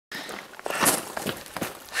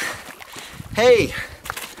Hey,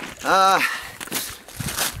 I'm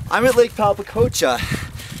at Lake Palpacocha.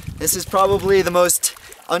 This is probably the most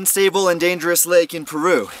unstable and dangerous lake in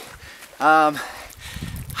Peru. I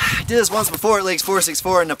did this once before at Lakes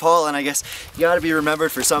 464 in Nepal, and I guess you gotta be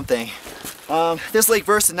remembered for something. This lake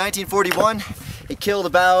burst in 1941. It killed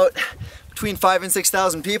about between 5,000 and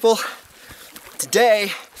 6,000 people.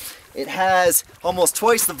 Today, it has almost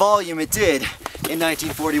twice the volume it did in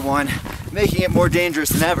 1941, making it more dangerous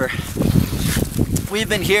than ever. We've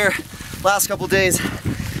been here last couple days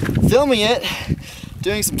filming it,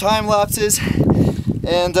 doing some time lapses,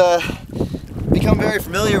 and become very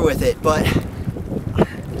familiar with it, but I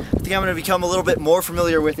think I'm going to become a little bit more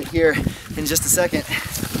familiar with it here in just a second.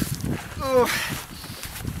 Oh.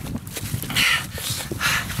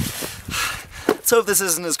 Let's hope this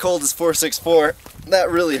isn't as cold as 464. That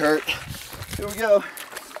really hurt. Here we go.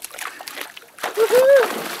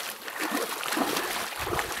 Woohoo!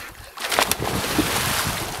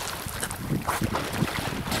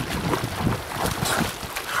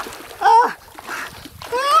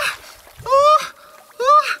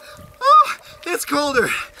 It's colder.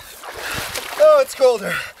 Oh, it's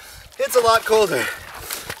colder. It's a lot colder.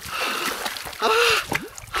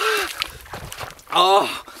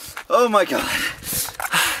 Oh my God.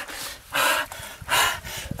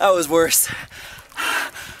 That was worse.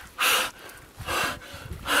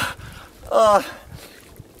 Oh,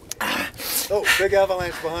 big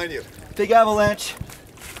avalanche behind you. Big avalanche.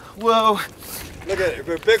 Whoa. Look at it,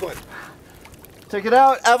 a big one. Check it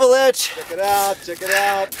out, avalanche. Check it out, check it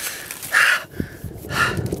out.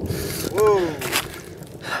 Whoa.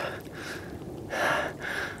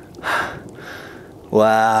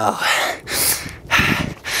 Wow.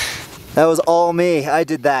 That was all me. I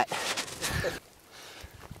did that. I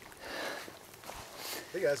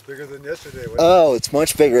think that's bigger than yesterday. Oh, it's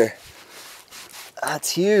much bigger.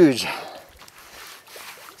 That's huge.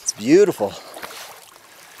 It's beautiful.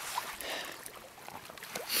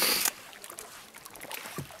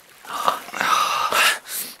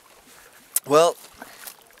 Well,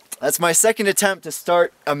 that's my second attempt to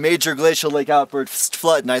start a major glacial lake outburst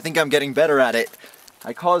flood, and I think I'm getting better at it.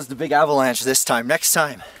 I caused a big avalanche this time. Next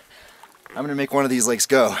time, I'm gonna make one of these lakes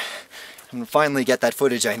go. I'm gonna finally get that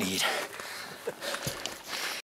footage I need.